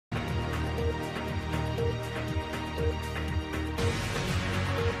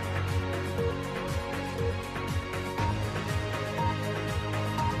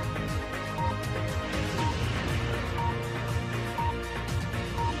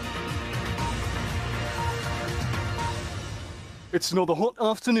It's another hot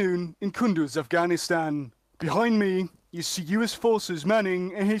afternoon in Kunduz, Afghanistan. Behind me, you see US forces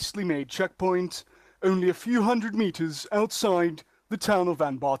manning a hastily made checkpoint only a few hundred meters outside the town of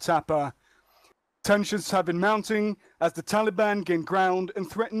Anbar Tapa. Tensions have been mounting as the Taliban gain ground and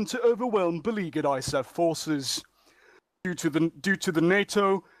threaten to overwhelm beleaguered ISAF forces. Due to the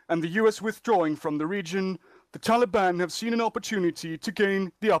NATO and the US withdrawing from the region, the Taliban have seen an opportunity to gain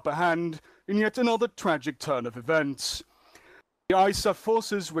the upper hand in yet another tragic turn of events. The ISAF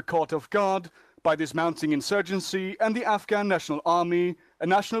forces were caught off guard by this mounting insurgency, and the Afghan National Army and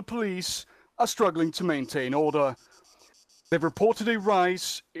National Police are struggling to maintain order. They've reported a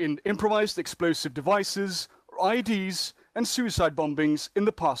rise in improvised explosive devices, IEDs, and suicide bombings in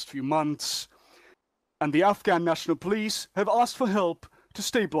the past few months. And the Afghan National Police have asked for help to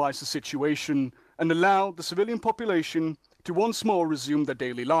stabilize the situation and allow the civilian population to once more resume their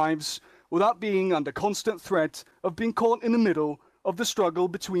daily lives without being under constant threat of being caught in the middle of the struggle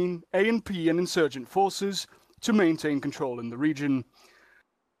between ANP and insurgent forces to maintain control in the region.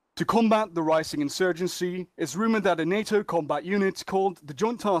 To combat the rising insurgency, it's rumored that a NATO combat unit called the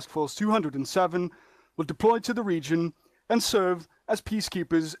Joint Task Force 207 will deploy to the region and serve as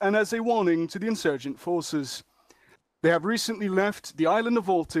peacekeepers and as a warning to the insurgent forces. They have recently left the island of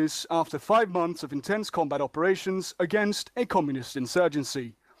Altis after 5 months of intense combat operations against a communist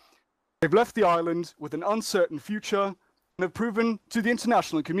insurgency. They've left the island with an uncertain future and have proven to the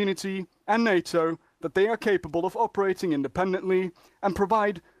international community and NATO that they are capable of operating independently and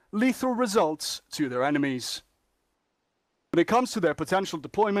provide lethal results to their enemies. When it comes to their potential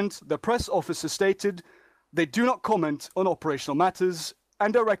deployment, the press officer stated they do not comment on operational matters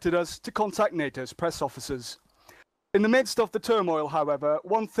and directed us to contact NATO's press officers. In the midst of the turmoil, however,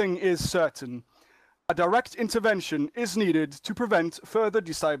 one thing is certain. A direct intervention is needed to prevent further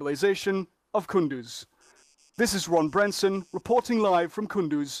destabilization of Kunduz. This is Ron Brenson reporting live from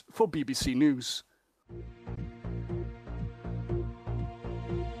Kunduz for BBC News.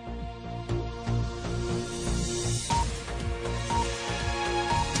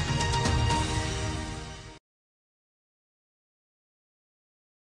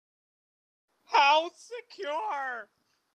 How secure?